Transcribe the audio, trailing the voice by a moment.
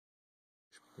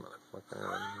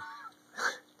Motherfucker.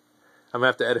 I'm gonna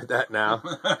have to edit that now.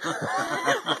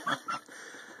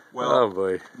 Well, oh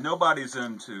boy. Nobody's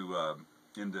into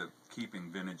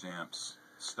keeping vintage amps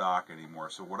stock anymore.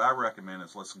 So what I recommend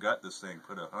is let's gut this thing,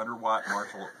 put a 100-watt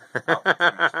Marshall output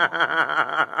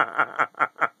transformer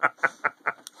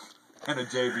and a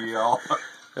JBL.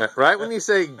 Right when you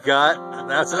say gut,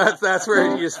 that's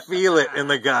where you just feel it in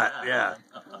the gut. Yeah.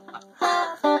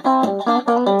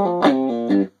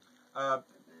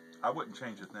 I wouldn't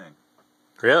change a thing.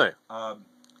 Really?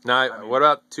 Now, what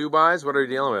about 2-bys? What are you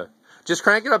dealing with? Just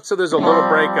crank it up so there's a little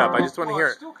breakup. I just want to hear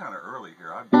it. It's still kind of early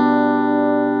here. I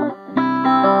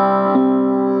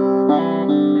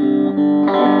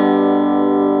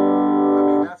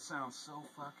mean, that sounds so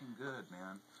fucking good,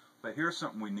 man. But here's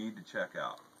something we need to check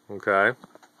out. Okay.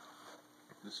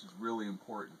 This is really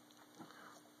important.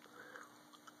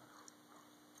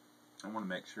 I want to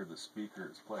make sure the speaker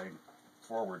is playing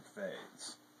forward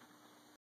fades.